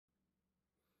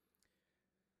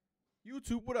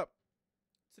YouTube, what up?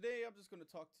 Today I'm just gonna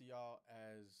talk to y'all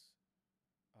as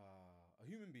a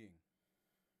human being.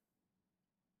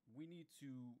 We need to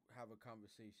have a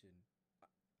conversation.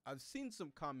 I've seen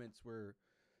some comments where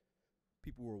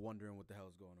people were wondering what the hell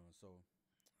is going on, so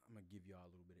I'm gonna give y'all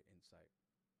a little bit of insight.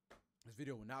 This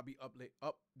video will not be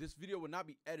This video will not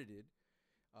be edited.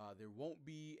 There won't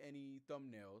be any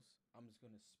thumbnails. I'm just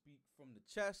gonna speak from the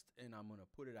chest and I'm gonna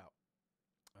put it out.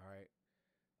 All right.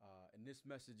 And this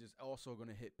message is also going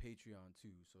to hit Patreon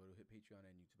too. So it'll hit Patreon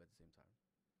and YouTube at the same time.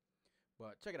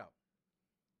 But check it out.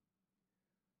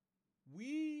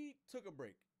 We took a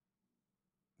break.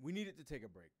 We needed to take a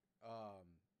break.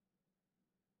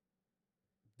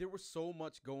 There was so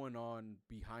much going on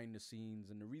behind the scenes.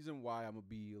 And the reason why I'm going to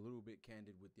be a little bit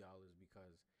candid with y'all is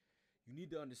because you need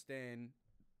to understand,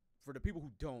 for the people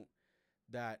who don't,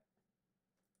 that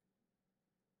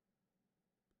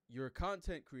your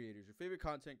content creators, your favorite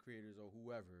content creators or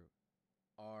whoever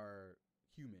are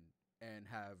human and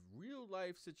have real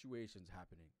life situations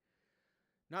happening.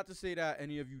 Not to say that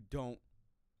any of you don't,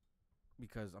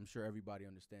 because I'm sure everybody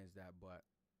understands that, but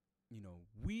you know,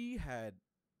 we had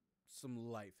some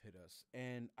life hit us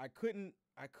and I couldn't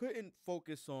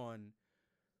focus on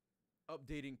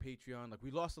updating Patreon. Like,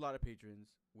 we lost a lot of patrons,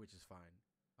 which is fine.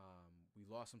 We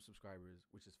lost some subscribers,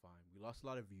 which is fine. We lost a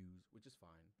lot of views, which is fine.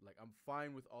 Like, I'm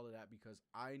fine with all of that because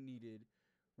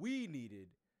we needed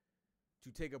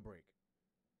to take a break.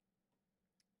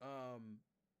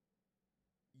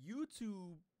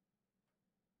 YouTube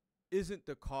isn't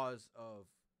the cause of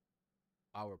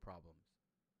our problems.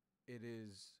 It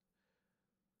is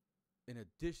in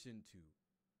addition to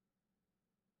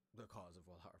the cause of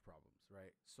all our problems,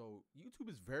 right? So YouTube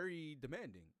is very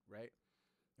demanding, right?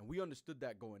 And we understood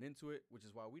that going into it, which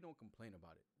is why we don't complain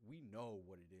about it. We know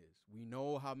what it is. We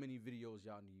know how many videos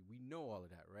y'all need. We know all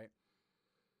of that, right?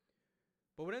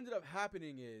 But what ended up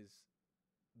happening is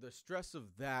the stress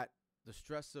of that, the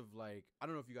stress of, like, I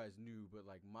don't know if you guys knew, but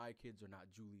like, my kids are not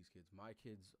Julie's kids. My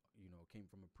kids, you know, came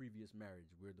from a previous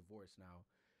marriage. We're divorced now.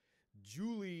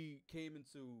 Julie came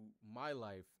into my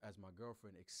life as my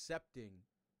girlfriend, accepting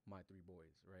my 3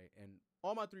 boys, right? And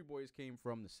all my 3 boys came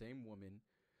from the same woman.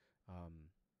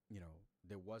 You know,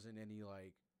 there wasn't any,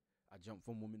 like, I jumped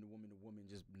from woman to woman to woman,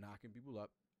 just knocking people up.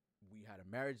 We had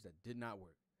a marriage that did not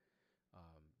work.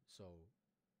 So,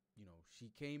 you know,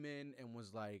 she came in and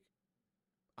was like,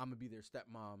 I'm going to be their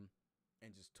stepmom,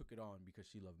 and just took it on because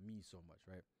she loved me so much,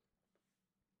 right?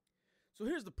 So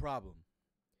here's the problem.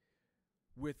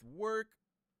 With work,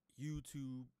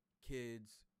 YouTube,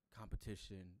 kids,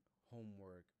 competition,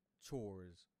 homework,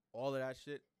 chores, all of that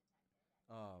shit,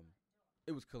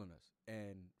 it was killing us.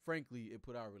 And frankly, it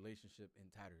put our relationship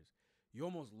in tatters. You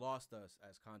almost lost us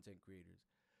as content creators.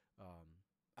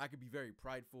 I could be very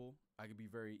prideful. I could be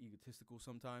very egotistical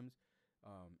sometimes.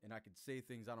 And I could say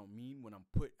things I don't mean when I'm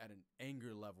put at an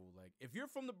anger level. Like, if you're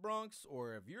from the Bronx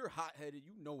or if you're hot-headed,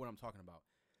 you know what I'm talking about.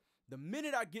 The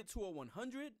minute I get to a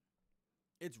 100,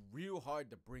 it's real hard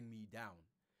to bring me down.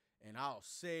 And I'll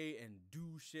say and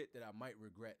do shit that I might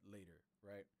regret later,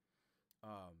 right?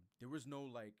 There was no,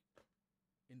 like,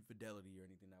 infidelity or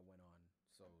anything that went on,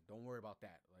 so don't worry about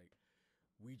that. Like,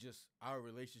 our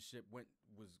relationship was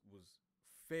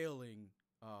failing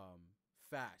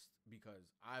fast because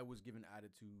I was given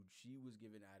attitude, she was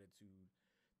given attitude.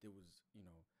 There was, you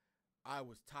know, I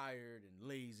was tired and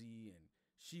lazy and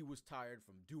she was tired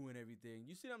from doing everything.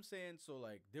 You see what I'm saying? So,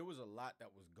 like, there was a lot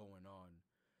that was going on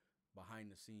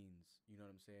behind the scenes, you know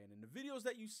what I'm saying? And the videos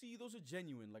that you see, those are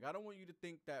genuine. Like, I don't want you to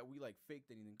think that we, like, faked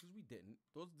anything, because we didn't.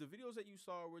 The videos that you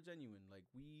saw were genuine. Like,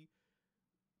 we,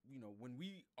 you know, when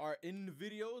we are in the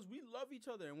videos, we love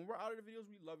each other, and when we're out of the videos,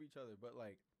 we love each other. But,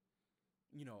 like,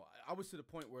 you know, I was to the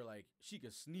point where, like, she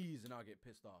could sneeze and I'll get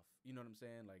pissed off, you know what I'm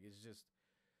saying? Like, it's just,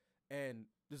 and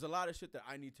there's a lot of shit that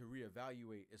I need to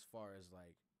reevaluate as far as,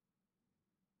 like,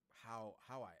 how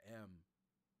I am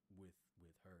with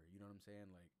her, you know what I'm saying?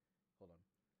 Like, hold on.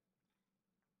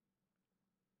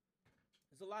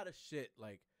 There's a lot of shit,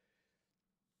 like,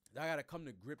 that I gotta come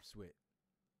to grips with.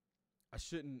 I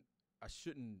shouldn't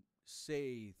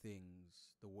say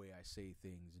things the way I say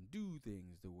things and do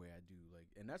things the way I do. Like,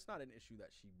 and that's not an issue that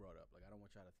she brought up. Like, I don't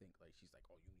want y'all to think, like, she's like,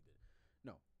 oh, you need to.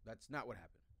 No, that's not what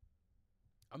happened.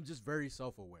 I'm just very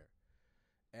self-aware.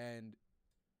 And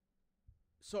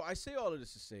so I say all of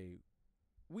this to say,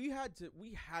 we had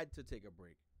to take a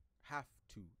break. Have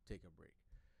to take a break.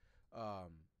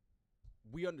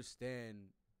 We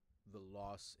understand the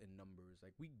loss in numbers.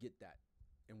 Like, we get that.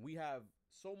 And we have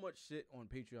so much shit on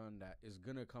Patreon that is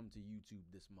going to come to YouTube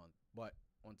this month. But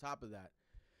on top of that,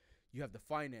 you have the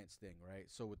finance thing, right?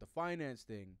 So with the finance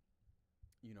thing,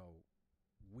 you know,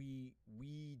 we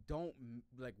don't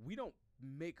we don't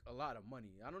make a lot of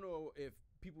money. I don't know if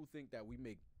people think that we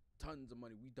make tons of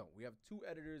money. We don't. We have 2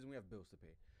 editors and we have bills to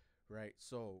pay, right?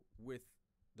 So with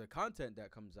the content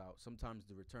that comes out, sometimes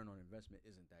the return on investment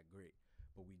isn't that great,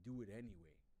 but we do it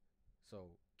anyway.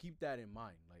 So keep that in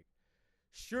mind. Like,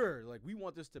 sure, like we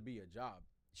want this to be a job.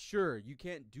 Sure, you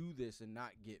can't do this and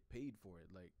not get paid for it.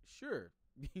 Like, sure,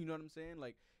 you know what I'm saying?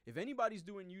 Like, if anybody's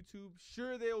doing YouTube,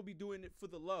 sure, they'll be doing it for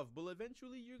the love, but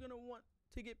eventually you're going to want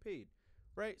to get paid,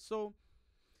 right? So,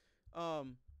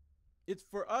 it's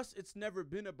for us, it's never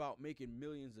been about making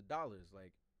millions of dollars.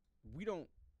 Like, we don't,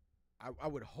 I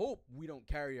would hope we don't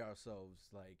carry ourselves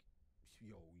like,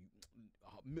 yo,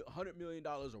 $100 million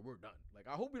or we're done. Like,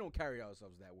 I hope we don't carry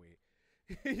ourselves that way.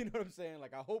 You know what I'm saying?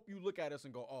 Like, I hope you look at us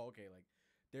and go, oh, okay, like,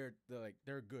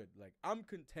 they're good. Like, I'm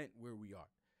content where we are.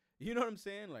 You know what I'm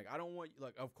saying? Like, I don't want,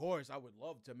 like, of course, I would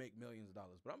love to make millions of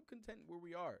dollars, but I'm content where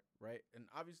we are, right? And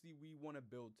obviously, we want to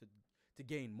build to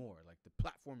gain more. Like, the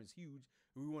platform is huge,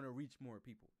 and we want to reach more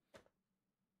people.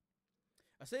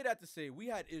 I say that to say we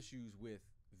had issues with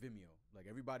Vimeo, like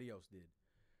everybody else did.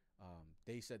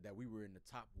 They said that we were in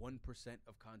the top 1%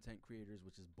 of content creators,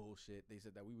 which is bullshit. They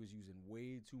said that we was using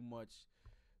way too much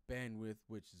bandwidth,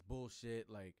 which is bullshit.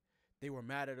 Like, they were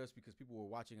mad at us because people were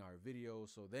watching our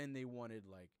videos. So then they wanted,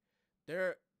 like,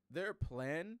 their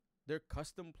plan, their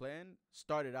custom plan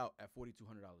started out at $4,200.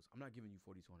 I'm not giving you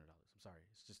 $4,200. I'm sorry.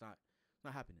 It's just not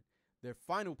happening. Their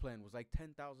final plan was like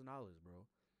 $10,000, bro.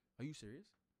 Are you serious?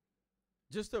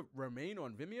 Just to remain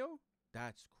on Vimeo?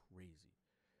 That's crazy.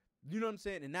 You know what I'm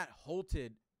saying? And that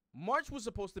halted. March was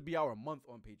supposed to be our month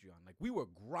on Patreon. Like, we were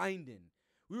grinding.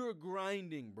 We were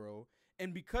grinding, bro.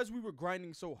 And because we were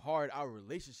grinding so hard, our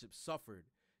relationship suffered.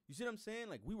 You see what I'm saying?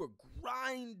 Like, we were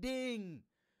grinding.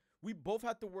 We both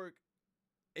had to work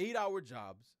 8-hour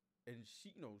jobs. And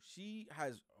she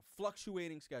has a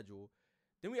fluctuating schedule.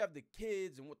 Then we have the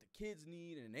kids and what the kids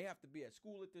need. And they have to be at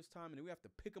school at this time. And then we have to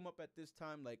pick them up at this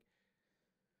time. Like,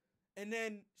 and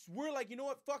then we're like, you know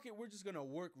what? Fuck it. We're just going to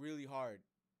work really hard.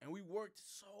 And we worked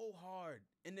so hard.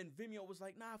 And then Vimeo was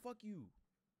like, nah, fuck you.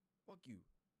 Fuck you.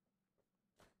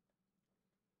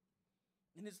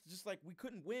 And it's just like we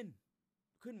couldn't win.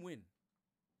 Couldn't win.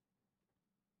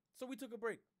 So we took a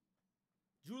break.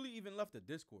 Julie even left the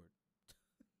Discord.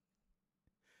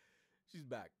 She's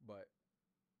back. But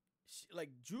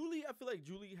Julie, I feel like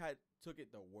Julie took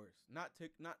it the worst. Not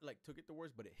took it the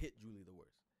worst, but it hit Julie the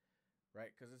worst. Right?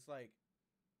 Because it's like,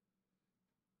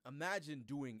 imagine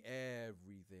doing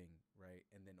everything, right?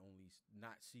 And then only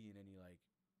not seeing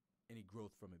any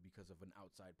growth from it because of an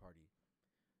outside party.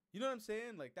 You know what I'm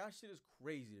saying? Like, that shit is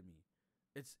crazy to me.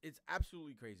 It's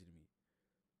absolutely crazy to me.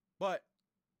 But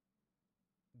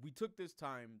we took this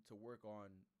time to work on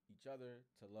each other,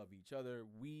 to love each other.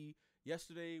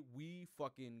 Yesterday, we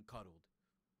fucking cuddled.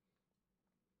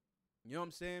 You know what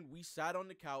I'm saying? We sat on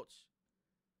the couch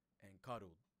and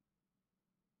cuddled.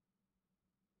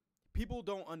 People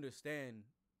don't understand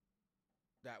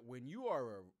that when you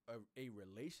are a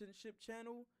relationship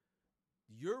channel,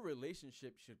 your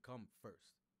relationship should come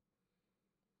first.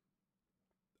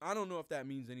 I don't know if that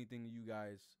means anything to you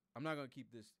guys. I'm not going to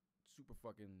keep this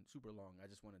super long. I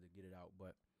just wanted to get it out.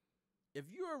 But if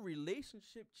you're a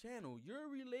relationship channel, your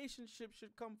relationship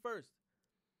should come first.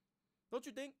 Don't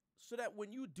you think? So that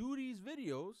when you do these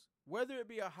videos, whether it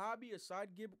be a hobby, a side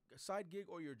gig,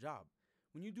 or your job,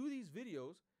 when you do these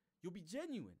videos, you'll be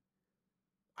genuine.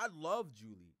 I love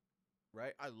Julie,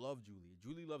 right? I love Julie.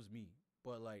 Julie loves me.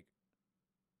 But, like,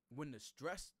 when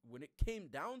it came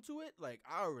down to it, like,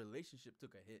 our relationship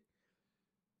took a hit.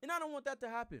 And I don't want that to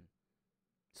happen.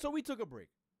 So we took a break,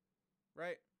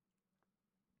 right?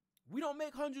 We don't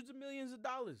make hundreds of millions of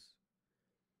dollars.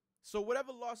 So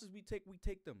whatever losses we take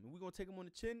them. And we're going to take them on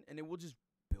the chin, and then we'll just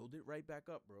build it right back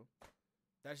up, bro.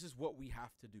 That's just what we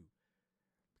have to do.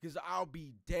 Because I'll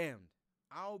be damned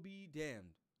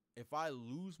if I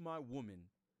lose my woman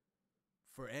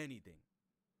for anything.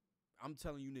 I'm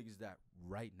telling you niggas that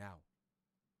right now.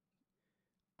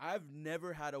 I've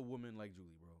never had a woman like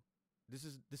Julie, bro. This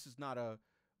is not a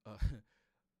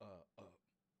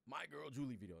my girl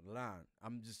Julie video. Nah,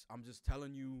 I'm just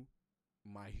telling you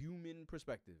my human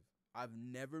perspective. I've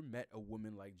never met a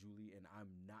woman like Julie, and I'm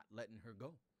not letting her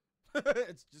go.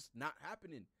 It's just not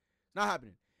happening. It's not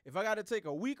happening. If I got to take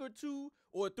a week or 2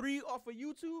 or 3 off of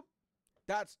YouTube,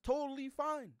 that's totally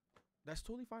fine. That's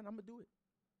totally fine. I'm going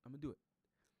to do it.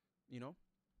 You know?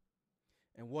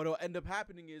 And what'll end up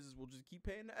happening is we'll just keep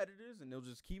paying the editors, and they'll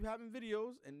just keep having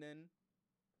videos, and then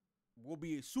we'll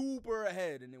be super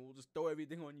ahead, and then we'll just throw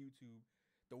everything on YouTube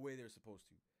the way they're supposed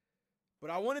to. But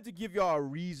I wanted to give y'all a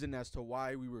reason as to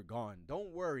why we were gone.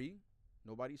 Don't worry.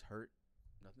 Nobody's hurt.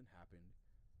 Nothing happened.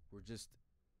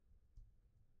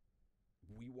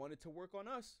 We wanted to work on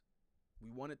us. We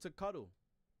wanted to cuddle.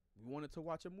 We wanted to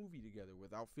watch a movie together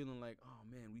without feeling like, oh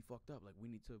man, we fucked up. Like we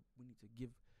need to give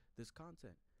this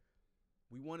content.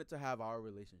 We wanted to have our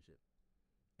relationship.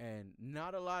 And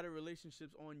not a lot of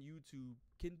relationships on YouTube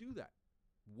can do that.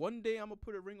 One day I'm going to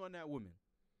put a ring on that woman.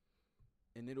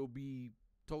 And it'll be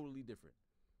totally different.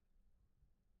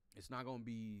 It's not going to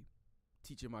be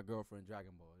teaching my girlfriend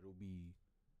Dragon Ball. It'll be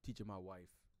teaching my wife,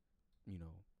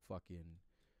 fucking,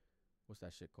 what's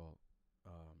that shit called?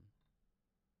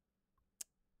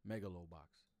 Megalobox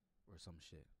or some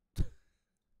shit.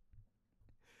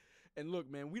 And look,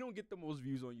 man, we don't get the most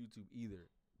views on YouTube either,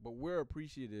 but we're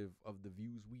appreciative of the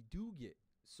views we do get.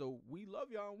 So we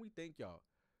love y'all and we thank y'all.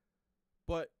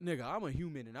 But nigga, I'm a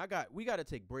human and we got to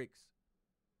take breaks.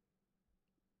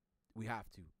 We have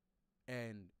to.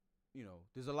 And,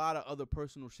 there's a lot of other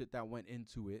personal shit that went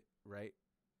into it, right?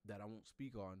 That I won't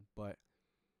speak on, but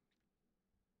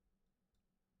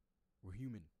we're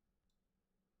human.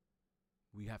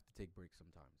 We have to take breaks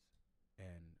sometimes.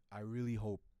 And I really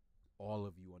hope all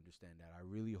of you understand that. I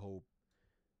really hope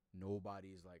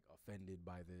nobody's like offended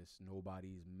by this.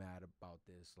 Nobody's mad about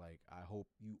this. Like, I hope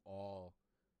you all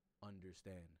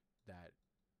understand that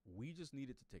we just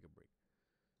needed to take a break.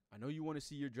 I know you want to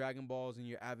see your Dragon Balls and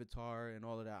your Avatar and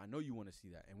all of that. I know you want to see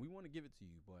that. And we want to give it to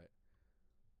you. But,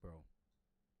 bro,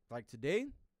 like today,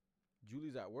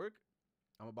 Julie's at work.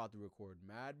 I'm about to record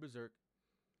Mad Berserk,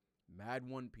 Mad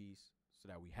One Piece, so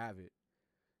that we have it.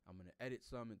 I'm going to edit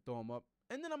some and throw them up.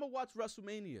 And then I'm going to watch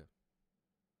WrestleMania.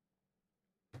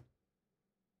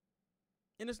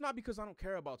 And it's not because I don't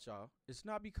care about y'all. It's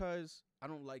not because I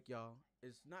don't like y'all.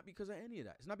 It's not because of any of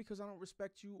that. It's not because I don't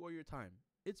respect you or your time.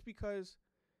 It's because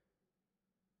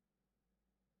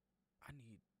I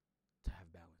need to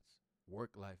have balance,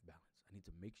 work-life balance. I need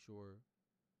to make sure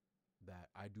that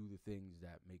I do the things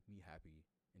that make me happy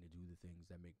and to do the things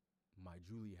that make my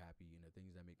Julie happy and the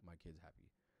things that make my kids happy.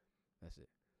 That's it.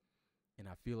 And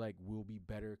I feel like we'll be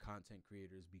better content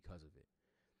creators because of it.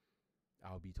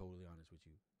 I'll be totally honest with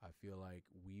you. I feel like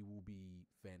we will be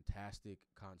fantastic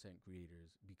content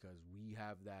creators because we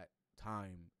have that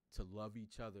time to love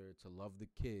each other, to love the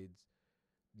kids,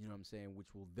 you know what I'm saying,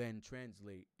 which will then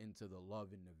translate into the love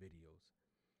in the videos.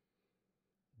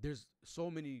 There's so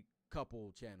many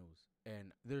couple channels,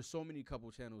 and there's so many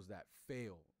couple channels that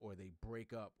fail, or they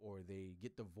break up, or they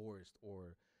get divorced,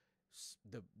 or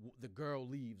the girl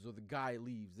leaves, or the guy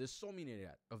leaves. There's so many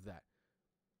of that.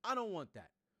 I don't want that.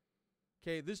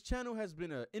 Okay, this channel has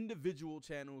been an individual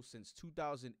channel since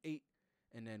 2008,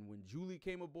 and then when Julie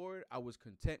came aboard, I was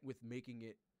content with making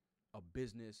it a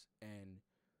business and,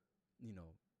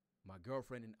 my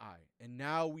girlfriend and I. And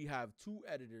now we have two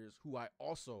editors who I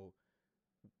also,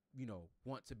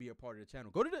 want to be a part of the channel.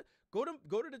 Go to the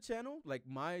channel,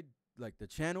 the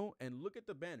channel, and look at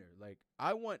the banner. Like,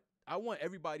 I want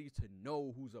everybody to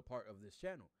know who's a part of this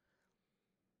channel.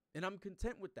 And I'm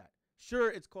content with that.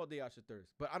 Sure, it's called Deyasha Thirst,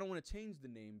 but I don't want to change the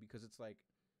name because it's like,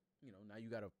 now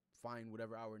you got to find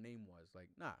whatever our name was. Like,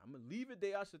 nah, I'm going to leave it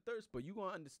Deyasha Thirst, but you going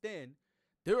to understand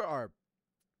there are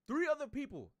three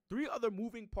other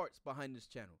moving parts behind this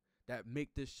channel that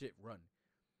make this shit run.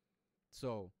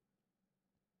 So,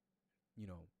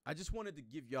 I just wanted to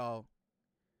give y'all,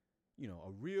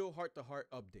 a real heart-to-heart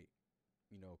update,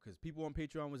 because people on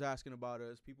Patreon was asking about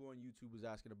us. People on YouTube was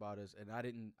asking about us, and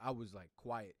I was like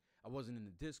quiet. I wasn't in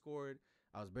the Discord.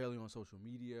 I was barely on social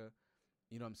media.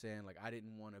 You know what I'm saying? Like, I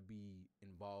didn't want to be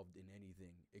involved in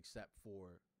anything except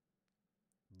for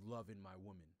loving my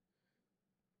woman.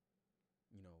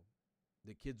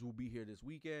 The kids will be here this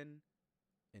weekend,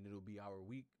 and it'll be our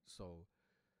week. So,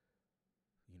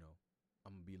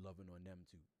 I'm going to be loving on them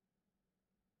too.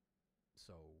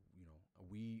 So,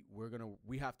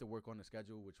 we have to work on the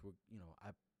schedule, which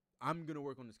I'm going to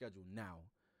work on the schedule now.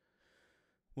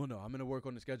 Well, no, I'm going to work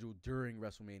on the schedule during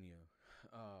WrestleMania.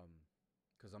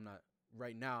 Because I'm not,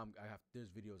 right now, there's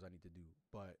videos I need to do.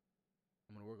 But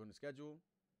I'm going to work on the schedule.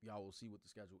 Y'all will see what the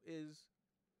schedule is.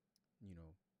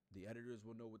 The editors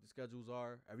will know what the schedules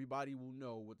are. Everybody will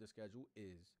know what the schedule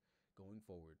is going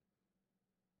forward.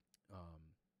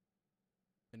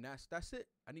 And that's it.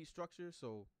 I need structure,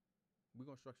 so we're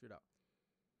going to structure it out.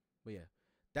 But yeah,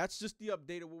 that's just the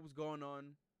update of what was going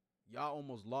on. Y'all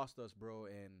almost lost us, bro,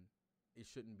 and it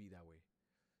shouldn't be that way.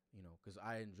 Because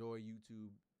I enjoy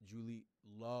YouTube. Julie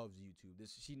loves YouTube.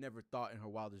 She never thought in her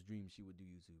wildest dreams she would do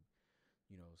YouTube.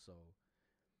 So.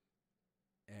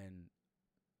 And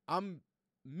I'm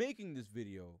making this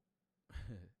video.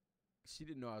 She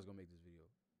didn't know I was going to make this video.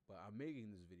 But I'm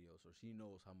making this video so she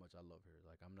knows how much I love her.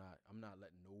 Like I'm not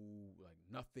letting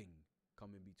nothing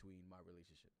come in between my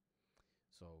relationship.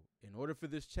 So in order for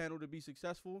this channel to be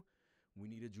successful, we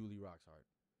need a Julie Rocks Hard.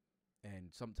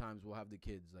 And sometimes we'll have the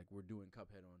kids, like we're doing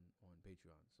Cuphead on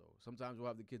Patreon. So sometimes we'll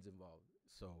have the kids involved.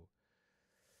 So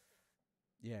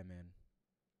yeah, man.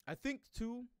 I think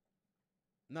too,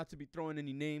 not to be throwing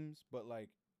any names, but like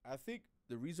I think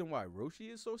the reason why Roshi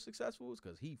is so successful is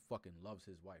because he fucking loves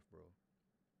his wife, bro.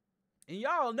 And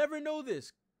y'all never know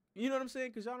this. You know what I'm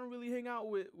saying? Because y'all don't really hang out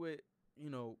with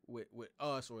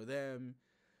us or them.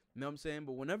 You know what I'm saying?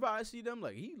 But whenever I see them,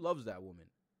 like, he loves that woman.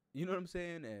 You know what I'm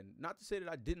saying? And not to say that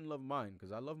I didn't love mine,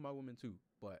 because I love my woman too.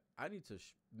 But I need to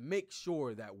make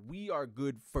sure that we are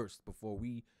good first before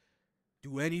we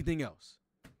do anything else.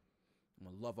 I'm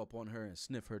going to love up on her and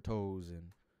sniff her toes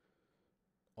and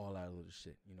all that little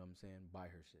shit. You know what I'm saying? Buy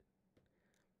her shit.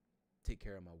 Take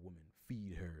care of my woman.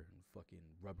 Feed her and fucking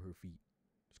rub her feet.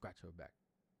 Scratch her back.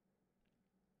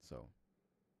 So,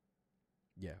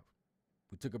 yeah.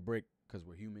 We took a break because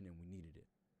we're human and we needed it.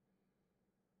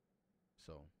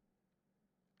 So,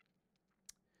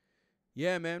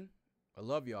 yeah, man. I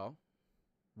love y'all.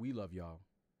 We love y'all.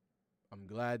 I'm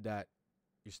glad that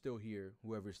you're still here,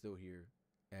 whoever's still here.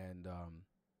 And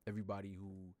everybody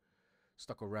who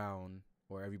stuck around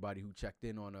or everybody who checked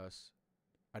in on us.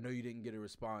 I know you didn't get a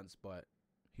response, but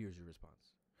here's your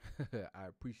response. I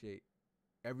appreciate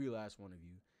every last one of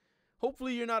you.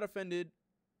 Hopefully you're not offended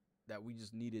that we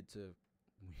just needed to.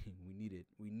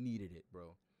 We needed it,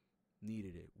 bro.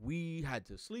 Needed it. We had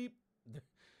to sleep.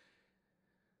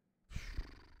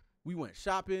 We went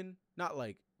shopping, not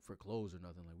like for clothes or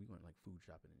nothing. Like we went like food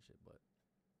shopping and shit, but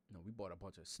no, we bought a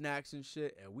bunch of snacks and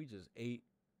shit, and we just ate,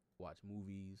 watched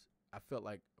movies. I felt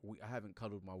like I haven't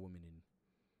cuddled my woman in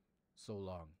so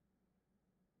long,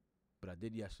 but I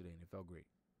did yesterday, and it felt great.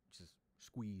 Just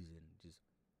squeeze and just,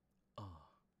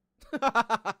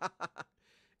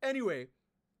 Anyway,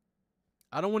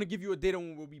 I don't want to give you a date on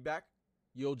when we'll be back.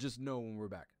 You'll just know when we're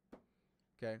back.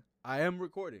 Okay? I am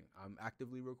recording. I'm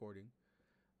actively recording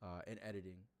and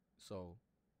editing. So,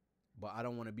 but I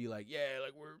don't want to be like, yeah,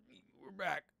 like we're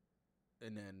back,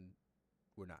 and then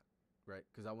we're not, right?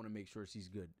 Because I want to make sure she's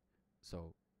good.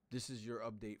 So this is your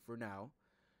update for now.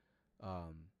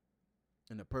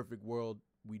 In a perfect world,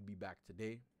 we'd be back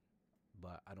today,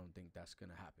 but I don't think that's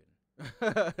gonna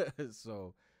happen.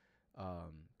 So,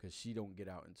 because she don't get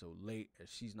out until late, and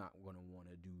she's not gonna want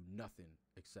to do nothing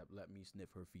except let me sniff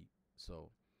her feet.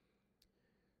 So,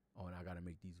 oh, and I gotta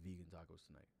make these vegan tacos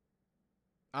tonight.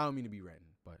 I don't mean to be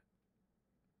ranting, but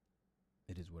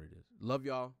it is what it is. Love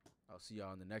y'all. I'll see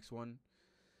y'all in the next one.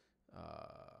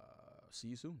 See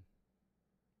you soon.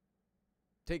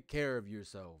 Take care of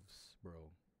yourselves,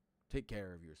 bro. Take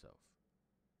care of yourself.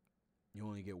 You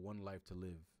only get one life to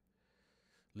live.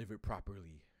 Live it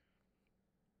properly.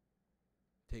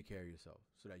 Take care of yourself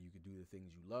so that you can do the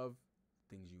things you love,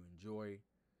 things you enjoy,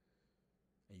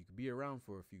 and you can be around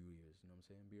for a few years. You know what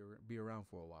I'm saying? Be around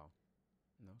for a while.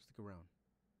 You know, stick around.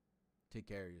 Take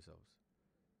care of yourselves.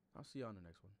 I'll see you on the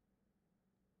next one.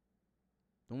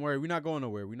 Don't worry, we're not going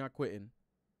nowhere. We're not quitting.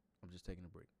 I'm just taking a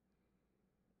break.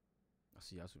 I'll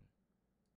see y'all soon.